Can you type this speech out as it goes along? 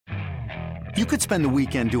You could spend the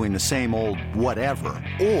weekend doing the same old whatever,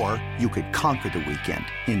 or you could conquer the weekend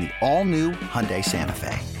in the all-new Hyundai Santa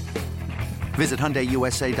Fe. Visit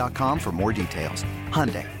HyundaiUSA.com for more details.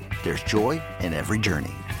 Hyundai, there's joy in every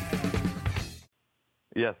journey.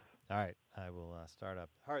 Yes. All right, I will start up.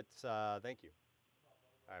 Hearts, thank you.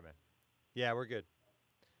 All right, man. Yeah, we're good.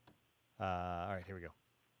 All right, here we go.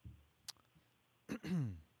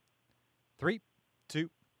 3, 2.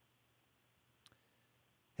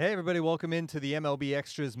 Hey, everybody. Welcome into the MLB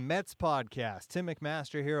Extras Mets podcast. Tim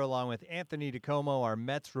McMaster here along with Anthony DiComo, our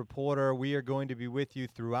Mets reporter. We are going to be with you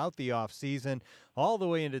throughout the offseason, all the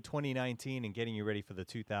way into 2019 and getting you ready for the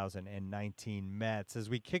 2019 Mets. As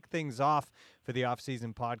we kick things off for the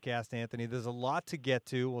offseason podcast, Anthony, there's a lot to get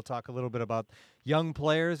to. We'll talk a little bit about young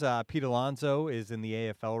players. Pete Alonso is in the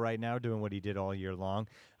AFL right now doing what he did all year long.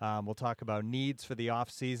 We'll talk about needs for the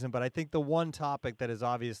offseason, but I think the one topic that is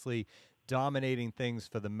obviously dominating things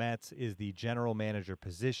for the Mets is the general manager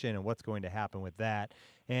position and what's going to happen with that.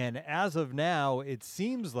 And as of now, it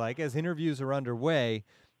seems like, as interviews are underway,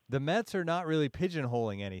 the Mets are not really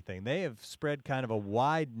pigeonholing anything. They have spread kind of a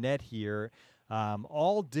wide net here,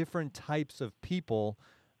 all different types of people.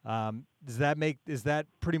 Does that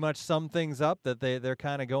pretty much sum things up, that they're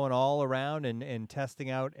kind of going all around and testing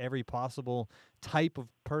out every possible type of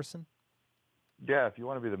person? Yeah, if you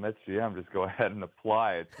want to be the Mets GM, just go ahead and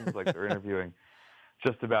apply. It seems like they're interviewing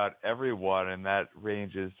just about everyone, and that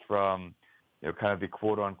ranges from, kind of the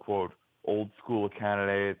quote-unquote old school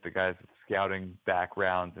candidate, the guys with scouting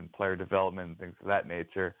backgrounds and player development and things of that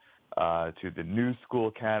nature, to the new school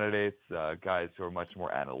candidates, guys who are much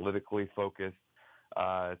more analytically focused,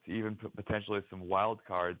 to even potentially some wild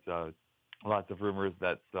cards. Lots of rumors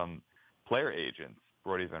that some player agents,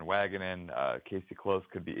 Brody Van Wagenen, Casey Close,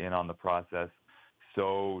 could be in on the process.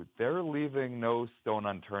 So they're leaving no stone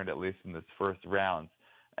unturned, at least in this first round.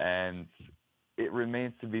 And it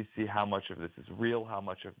remains to be seen how much of this is real, how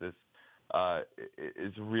much of this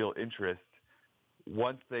is real interest.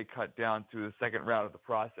 Once they cut down to the second round of the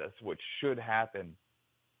process, which should happen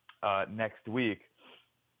next week,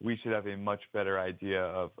 we should have a much better idea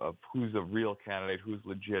of who's a real candidate, who's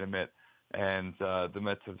legitimate. And the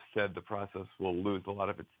Mets have said the process will lose a lot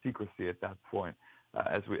of its secrecy at that point.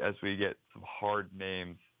 As we get some hard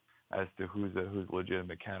names as to who's a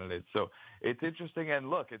legitimate candidate. So it's interesting, and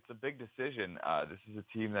look, it's a big decision. This is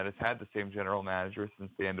a team that has had the same general manager since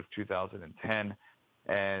the end of 2010,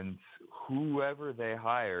 and whoever they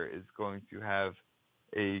hire is going to have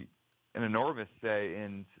an enormous say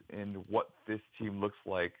in what this team looks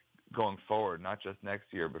like going forward, not just next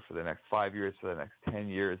year, but for the next 5 years, for the next 10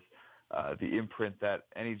 years. The imprint that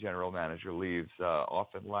any general manager leaves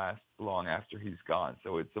often lasts long after he's gone.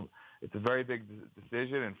 So it's a very big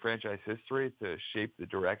decision in franchise history to shape the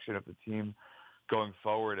direction of the team going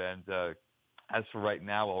forward. And as for right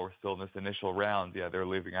now, while we're still in this initial round, they're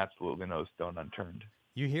leaving absolutely no stone unturned.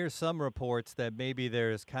 You hear some reports that maybe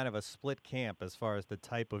there's kind of a split camp as far as the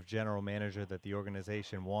type of general manager that the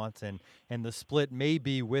organization wants, and the split may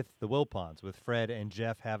be with the Wilpons, with Fred and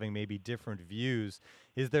Jeff having maybe different views.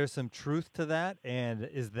 Is there some truth to that? And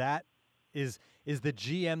is the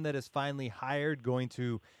GM that is finally hired going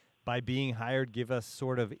to, by being hired, give us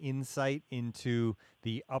sort of insight into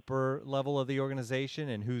the upper level of the organization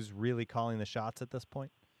and who's really calling the shots at this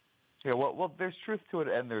point? Yeah, well, there's truth to it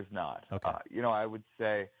and there's not. Okay. I would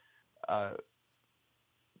say I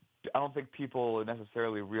don't think people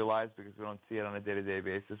necessarily realize, because we don't see it on a day-to-day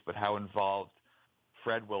basis, but how involved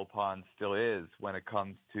Fred Wilpon still is when it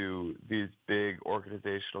comes to these big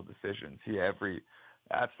organizational decisions. He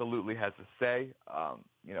absolutely has a say.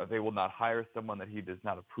 They will not hire someone that he does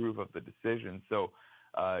not approve of the decision. So,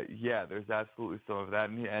 there's absolutely some of that.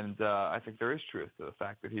 And I think there is truth to the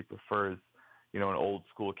fact that he prefers an old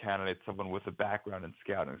school candidate, someone with a background in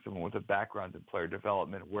scouting, someone with a background in player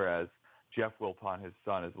development, whereas Jeff Wilpon, his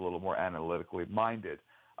son, is a little more analytically minded.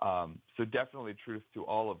 So definitely truth to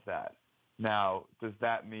all of that. Now, does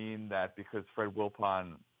that mean that because Fred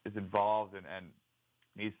Wilpon is involved and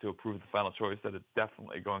needs to approve the final choice, that it's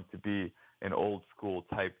definitely going to be an old school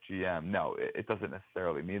type GM? No, it doesn't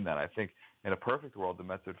necessarily mean that. I think in a perfect world, the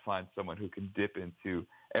Mets would find someone who can dip into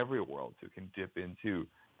every world, who can dip into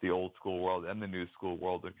the old school world and the new school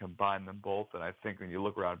world and combine them both. And I think when you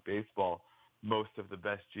look around baseball, most of the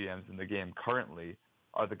best GMs in the game currently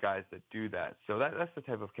are the guys that do that. So that's the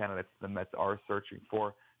type of candidates the Mets are searching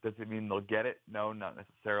for. Does it mean they'll get it? No, not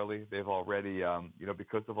necessarily. They've already,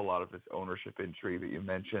 because of a lot of this ownership intrigue that you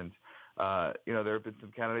mentioned, there have been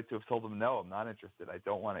some candidates who have told them, no, I'm not interested. I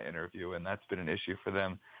don't want to interview. And that's been an issue for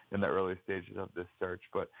them in the early stages of this search.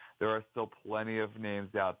 But there are still plenty of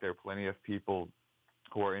names out there, plenty of people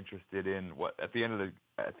who are interested in what at the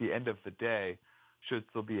end of the day should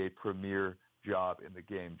still be a premier job in the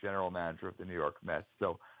game, general manager of the New York Mets.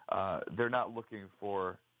 So they're not looking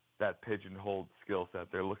for that pigeonholed skill set.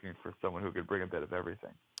 They're looking for someone who could bring a bit of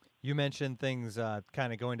everything. You mentioned things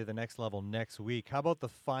kind of going to the next level next week. How about the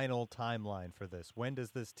final timeline for this? When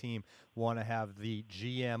does this team want to have the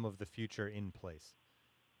GM of the future in place?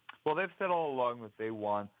 Well, they've said all along that they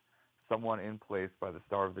want someone in place by the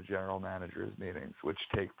start of the general managers meetings, which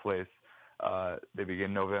take place, they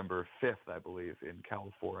begin November 5th, I believe, in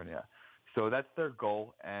California. So that's their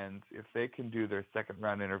goal, and if they can do their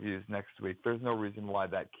second-round interviews next week, there's no reason why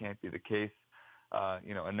that can't be the case.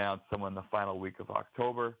 Announce someone the final week of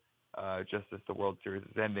October, just as the World Series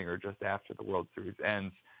is ending or just after the World Series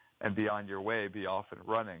ends, and be on your way, be off and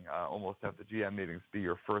running. Almost have the GM meetings be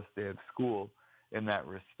your first day of school in that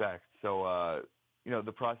respect. So,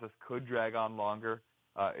 the process could drag on longer.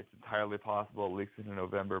 It's entirely possible it leaks into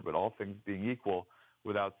November, but all things being equal,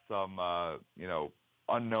 without some,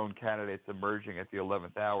 unknown candidates emerging at the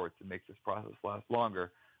 11th hour to make this process last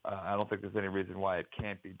longer, I don't think there's any reason why it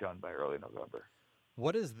can't be done by early November.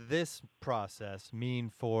 What does this process mean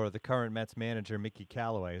for the current Mets manager, Mickey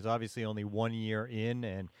Callaway, who's obviously only 1 year in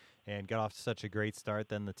and got off to such a great start?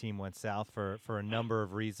 Then the team went south for a number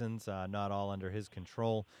of reasons, not all under his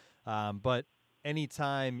control. But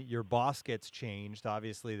anytime your boss gets changed,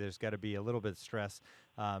 obviously there's got to be a little bit of stress.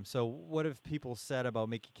 So what have people said about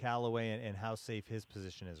Mickey Callaway and how safe his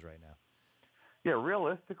position is right now? Yeah,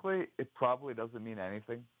 realistically, it probably doesn't mean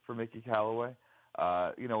anything for Mickey Callaway.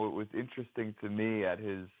 It was interesting to me at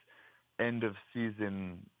his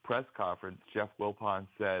end-of-season press conference, Jeff Wilpon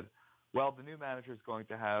said, well, the new manager is going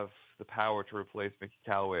to have the power to replace Mickey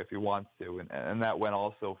Callaway if he wants to. And that went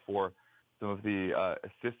also for some of the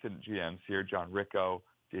assistant GMs here, John Ricco,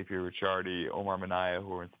 JP Ricciardi, Omar Minaya,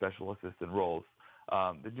 who are in special assistant roles.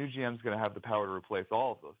 The new GM is going to have the power to replace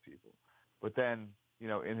all of those people. But then,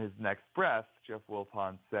 in his next breath, Jeff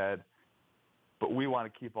Wilpon said, but we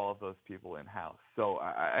want to keep all of those people in-house. So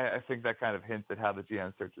I think that kind of hints at how the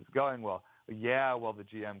GM search is going. Well, the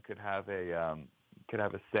GM could have a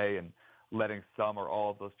say in letting some or all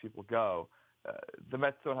of those people go. The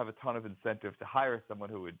Mets don't have a ton of incentive to hire someone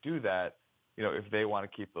who would do that, if they want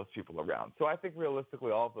to keep those people around. So I think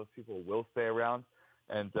realistically all of those people will stay around,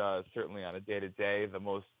 and certainly on a day-to-day, the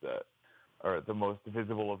most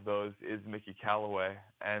visible of those is Mickey Callaway.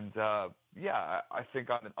 And I think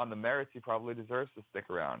on the merits, he probably deserves to stick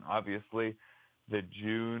around. Obviously, the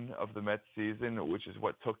June of the Mets season, which is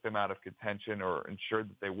what took them out of contention or ensured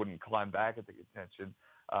that they wouldn't climb back into contention,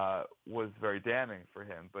 was very damning for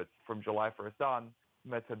him. But from July 1st on,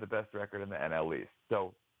 the Mets had the best record in the NL East.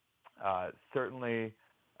 So certainly,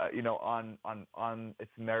 on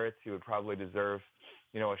its merits, he would probably deserve,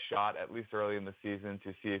 a shot at least early in the season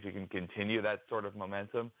to see if he can continue that sort of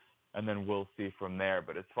momentum, and then we'll see from there.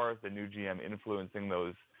 But as far as the new GM influencing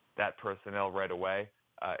that personnel right away,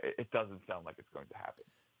 it doesn't sound like it's going to happen.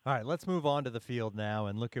 All right, let's move on to the field now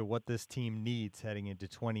and look at what this team needs heading into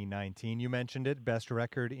 2019. You mentioned it, best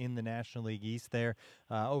record in the National League East there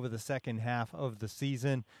over the second half of the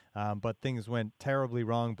season, but things went terribly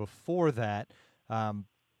wrong before that.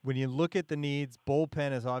 When you look at the needs,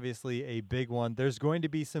 bullpen is obviously a big one. There's going to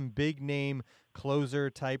be some big-name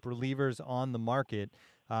closer-type relievers on the market.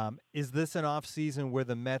 Is this an off-season where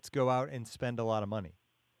the Mets go out and spend a lot of money?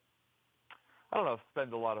 I don't know if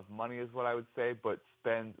spend a lot of money is what I would say, but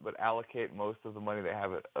allocate most of the money they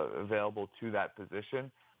have available to that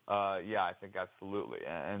position. I think absolutely.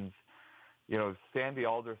 And, Sandy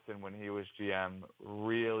Alderson, when he was GM,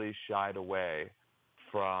 really shied away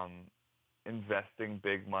from investing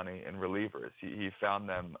big money in relievers. He found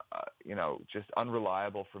them, just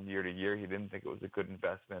unreliable from year to year. He didn't think it was a good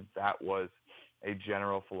investment. That was a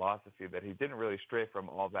general philosophy that he didn't really stray from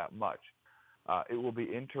all that much. It will be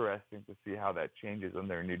interesting to see how that changes under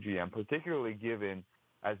their new GM, particularly given,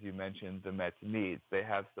 as you mentioned, the Mets' needs. They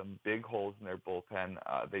have some big holes in their bullpen.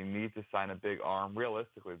 They need to sign a big arm.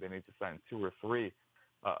 Realistically, they need to sign 2 or 3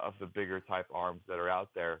 of the bigger type arms that are out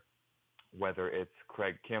there, whether it's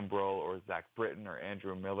Craig Kimbrell or Zach Britton or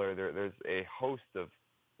Andrew Miller. There's a host of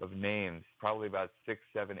names, probably about 6,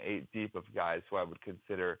 7, 8 deep of guys who I would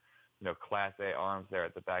consider, Class A arms there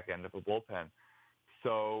at the back end of a bullpen.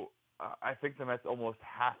 So I think the Mets almost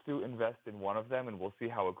have to invest in one of them, and we'll see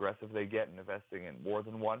how aggressive they get in investing in more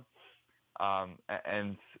than one.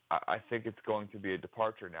 And I think it's going to be a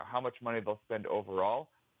departure. Now, how much money they'll spend overall,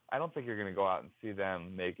 I don't think you're going to go out and see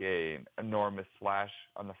them make an enormous splash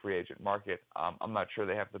on the free agent market. I'm not sure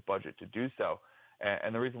they have the budget to do so.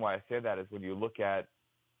 And the reason why I say that is when you look at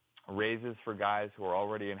raises for guys who are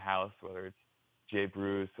already in-house, whether it's Jay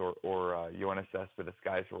Bruce or Yoenis Cespedes,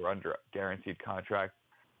 guys who are under guaranteed contracts.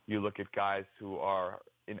 You look at guys who are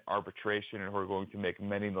in arbitration and who are going to make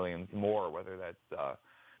many millions more, whether that's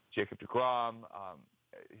Jacob deGrom.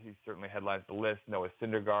 He certainly headlines the list. Noah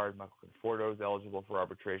Syndergaard, Michael Conforto is eligible for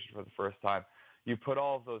arbitration for the first time. You put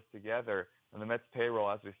all of those together, and the Mets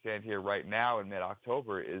payroll, as we stand here right now in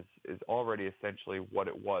mid-October, is already essentially what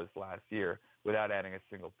it was last year without adding a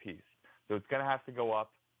single piece. So it's going to have to go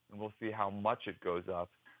up, and we'll see how much it goes up.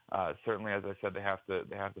 Certainly, as I said, they have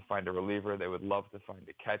to find a reliever. They would love to find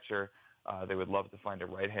a catcher. They would love to find a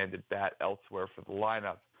right-handed bat elsewhere for the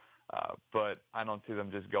lineup. But I don't see them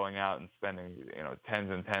just going out and spending, tens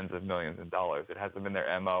and tens of millions of dollars. It hasn't been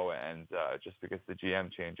their MO, and just because the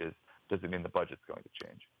GM changes doesn't mean the budget's going to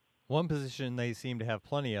change. One position they seem to have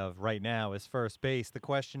plenty of right now is first base. The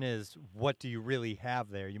question is, what do you really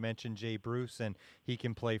have there? You mentioned Jay Bruce, and he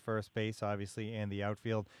can play first base, obviously, and the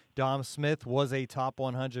outfield. Dom Smith was a top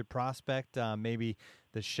 100 prospect. Maybe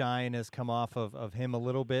the shine has come off of him a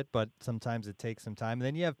little bit, but sometimes it takes some time. And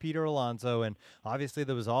then you have Peter Alonso, and obviously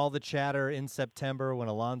there was all the chatter in September when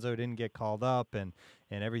Alonso didn't get called up and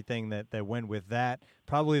everything that went with that.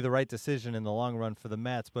 Probably the right decision in the long run for the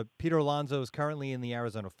Mets. But Peter Alonso is currently in the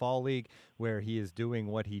Arizona Fall League, where he is doing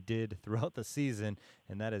what he did throughout the season,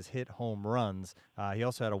 and that is hit home runs. He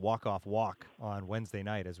also had a walk-off walk on Wednesday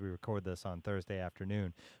night as we record this on Thursday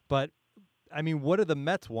afternoon. But I mean, what do the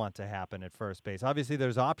Mets want to happen at first base? Obviously,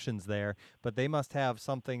 there's options there, but they must have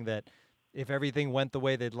something that, if everything went the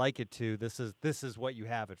way they'd like it to, this is what you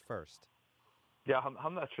have at first. Yeah,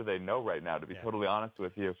 I'm not sure they know right now, to be totally honest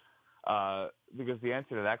with you, because the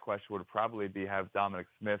answer to that question would probably be have Dominic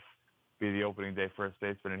Smith be the opening day first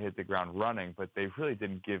baseman and hit the ground running, but they really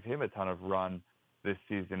didn't give him a ton of run this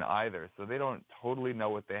season either, so they don't totally know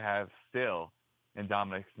what they have still in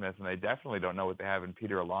Dominic Smith, and they definitely don't know what they have in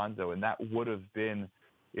Peter Alonso, and that would have been,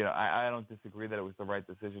 I don't disagree that it was the right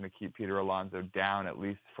decision to keep Peter Alonso down, at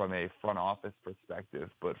least from a front office perspective,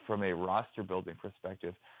 but from a roster building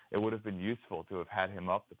perspective, it would have been useful to have had him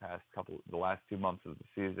up the last 2 months of the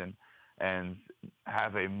season and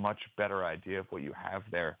have a much better idea of what you have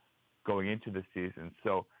there going into the season.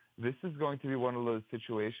 So this is going to be one of those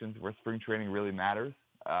situations where spring training really matters,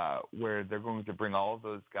 where they're going to bring all of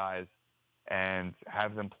those guys and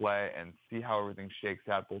have them play and see how everything shakes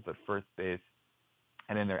out both at first base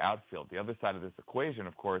and in their outfield. The other side of this equation,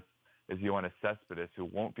 of course, is Yoenis Cespedes, who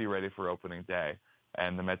won't be ready for opening day,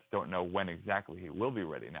 and the Mets don't know when exactly he will be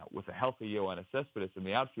ready. Now, with a healthy Yoenis Cespedes in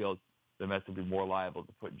the outfield, the Mets will be more liable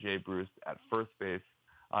to put Jay Bruce at first base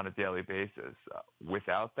on a daily basis.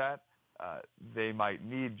 Without that, they might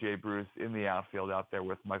need Jay Bruce in the outfield out there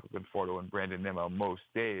with Michael Conforto and Brandon Nimmo most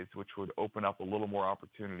days, which would open up a little more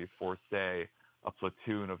opportunity for, say, a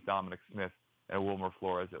platoon of Dominic Smith and Wilmer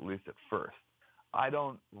Flores, at least at first. I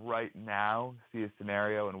don't right now see a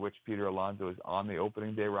scenario in which Peter Alonso is on the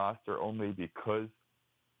opening day roster, only because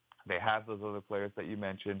they have those other players that you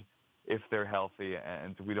mentioned, if they're healthy,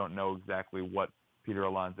 and we don't know exactly what Peter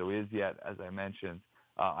Alonso is yet, as I mentioned.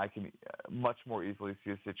 I can much more easily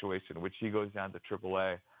see a situation in which he goes down to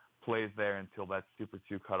AAA, plays there until that Super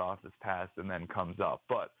 2 cutoff is passed, and then comes up.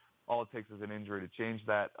 But all it takes is an injury to change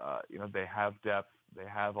that. They have depth. They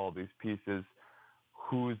have all these pieces.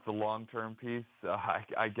 Who's the long-term piece?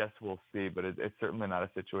 I guess we'll see, but it's certainly not a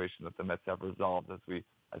situation that the Mets have resolved as we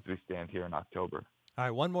stand here in October. All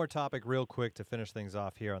right, one more topic real quick to finish things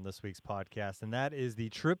off here on this week's podcast, and that is the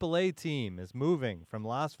AAA team is moving from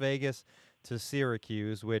Las Vegas to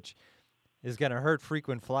Syracuse, which is going to hurt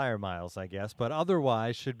frequent flyer miles, I guess, but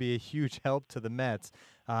otherwise should be a huge help to the Mets.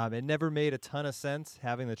 It never made a ton of sense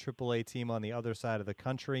having the AAA team on the other side of the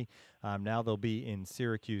country. Now they'll be in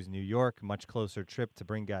Syracuse, New York, much closer trip to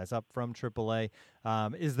bring guys up from AAA.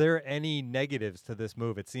 Is there any negatives to this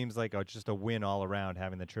move? It seems like just a win all around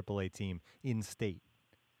having the AAA team in state.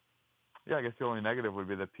 Yeah, I guess the only negative would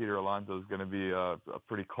be that Peter Alonso is going to be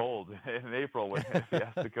pretty cold in April when if he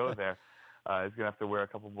has to go there. He's going to have to wear a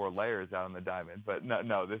couple more layers out on the diamond. But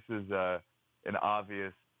no, this is an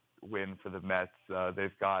obvious win for the Mets.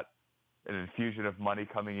 They've got an infusion of money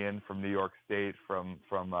coming in from New York State, from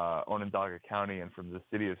Onondaga County, and from the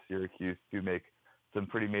city of Syracuse to make some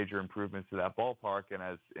pretty major improvements to that ballpark. And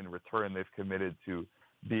as in return, they've committed to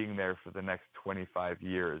being there for the next 25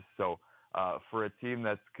 years. So for a team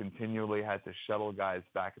that's continually had to shuttle guys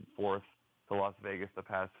back and forth to Las Vegas the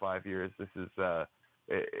past 5 years, this is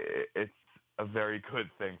it's a very good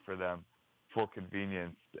thing for them for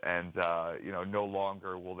convenience. And, no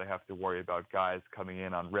longer will they have to worry about guys coming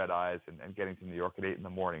in on red eyes and getting to New York at 8 in the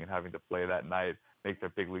morning and having to play that night, make their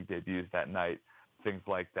big league debuts that night, things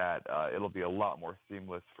like that. It'll be a lot more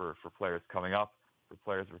seamless for players coming up. for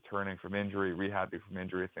players returning from injury, rehabbing from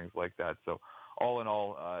injury, things like that. So all in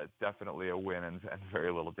all, definitely a win and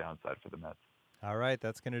very little downside for the Mets. All right,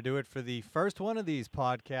 that's going to do it for the first one of these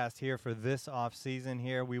podcasts here for this offseason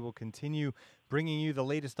here. We will continue bringing you the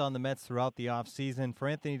latest on the Mets throughout the offseason. For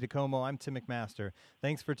Anthony DiComo, I'm Tim McMaster.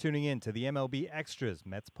 Thanks for tuning in to the MLB Extras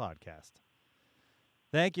Mets podcast.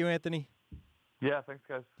 Thank you, Anthony. Yeah, thanks,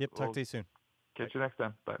 guys. Yep, talk to you soon. Catch you next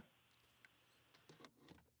time. Bye.